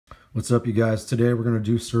What's up, you guys? Today we're going to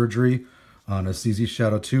do surgery on a CZ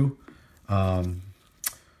Shadow 2. A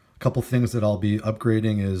couple things that I'll be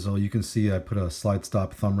upgrading is, you can see I put a slide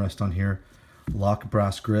stop thumb rest on here. Lok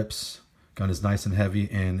Brass grips. Gun is nice and heavy,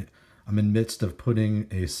 and I'm in midst of putting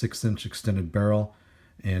a 6-inch extended barrel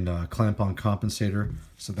and a clamp-on compensator.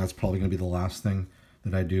 So that's probably going to be the last thing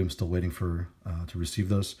that I do. I'm still waiting for to receive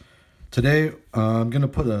those. Today I'm going to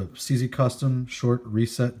put a CZ Custom short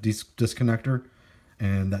reset disconnector,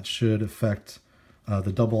 and that should affect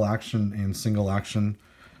the double action and single action.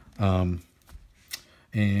 And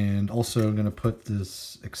also I'm going to put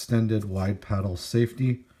this extended wide paddle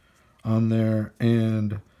safety on there,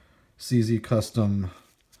 and CZ Custom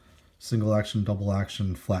single action, double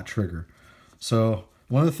action, flat trigger. So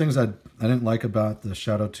one of the things I didn't like about the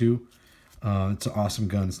Shadow 2, it's an awesome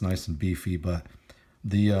gun, it's nice and beefy, but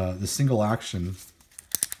the single action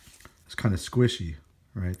is kind of squishy,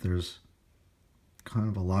 right? There's kind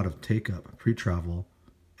of a lot of take-up pre-travel,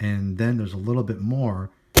 and then there's a little bit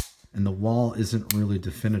more, and the wall isn't really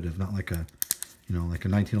definitive, not like a, like a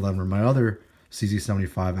 1911, where my other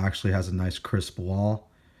CZ75 actually has a nice crisp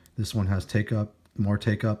wall. This one has take-up, more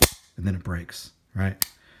take-up, and then it breaks, right?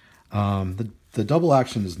 The double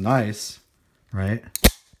action is nice, right?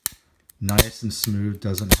 Nice and smooth,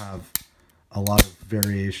 doesn't have a lot of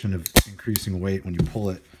variation of increasing weight when you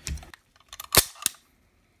pull it.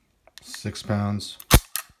 6 pounds,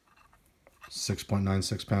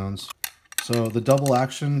 6.96 pounds. So the double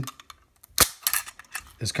action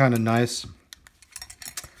is kind of nice.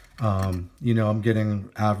 I'm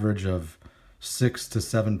getting average of 6 to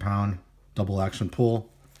 7 pound double action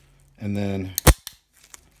pull, and then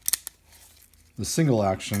the single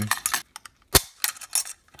action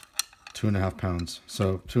 2.5 pounds.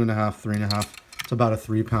 So 2.5, 3.5. It's about a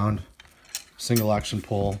 3 pound single action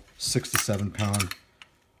pull, 6 to 7 pound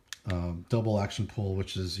double action pull,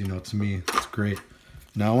 which is, to me, it's great.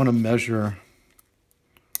 Now I want to measure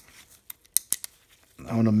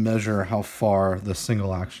how far the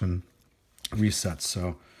single action resets.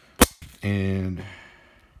 So, and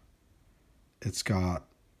it's got,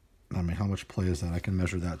 how much play is that? I can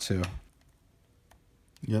measure that too.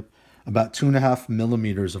 Yep, about 2.5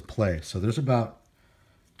 millimeters of play. So there's about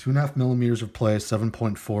 2.5 millimeters of play,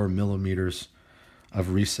 7.4 millimeters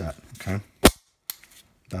of reset. Okay,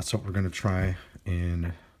 that's what we're going to try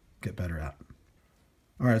and get better at.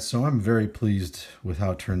 All right, so I'm very pleased with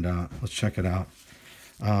how it turned out. Let's check it out.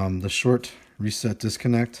 The short reset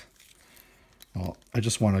disconnect. Well, I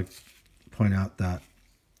just want to point out that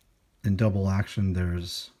in double action,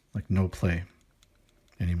 there's like no play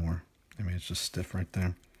anymore. It's just stiff right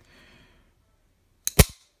there.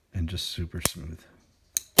 And just super smooth.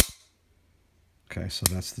 Okay, so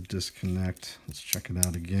that's the disconnect. Let's check it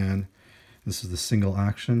out again. This is the single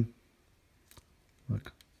action.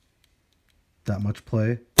 Look, that much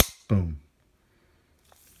play, boom.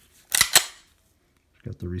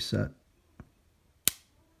 Got the reset,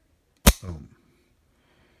 boom.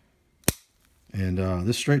 And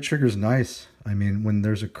this straight trigger is nice. When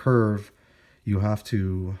there's a curve, you have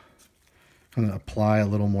to kind of apply a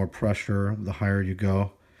little more pressure the higher you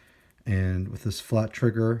go. And with this flat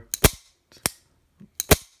trigger,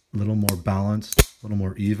 a little more balanced, a little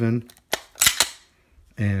more even.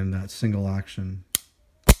 And that single action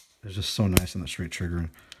is just so nice on the straight trigger.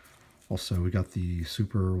 Also, we got the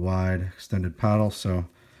super wide extended paddle, so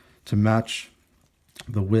to match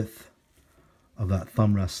the width of that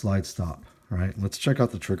thumb rest slide stop, right? Let's check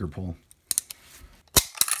out the trigger pull.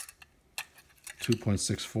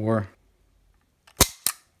 2.64,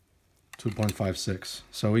 2.56.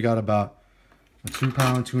 So we got about a 2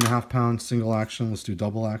 pound, 2.5 pound single action. Let's do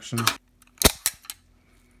double action.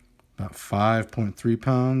 About 5.3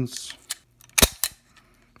 pounds,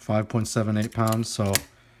 5.78 pounds. So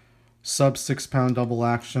sub 6 pound double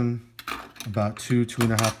action, about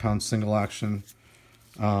 2.5 pound single action.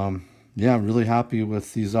 Yeah, really happy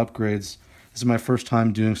with these upgrades. This is my first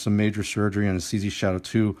time doing some major surgery on a CZ Shadow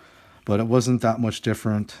 2, but it wasn't that much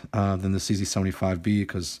different than the CZ75B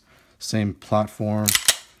because same platform.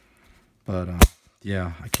 But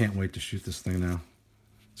yeah, I can't wait to shoot this thing now.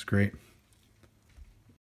 It's great.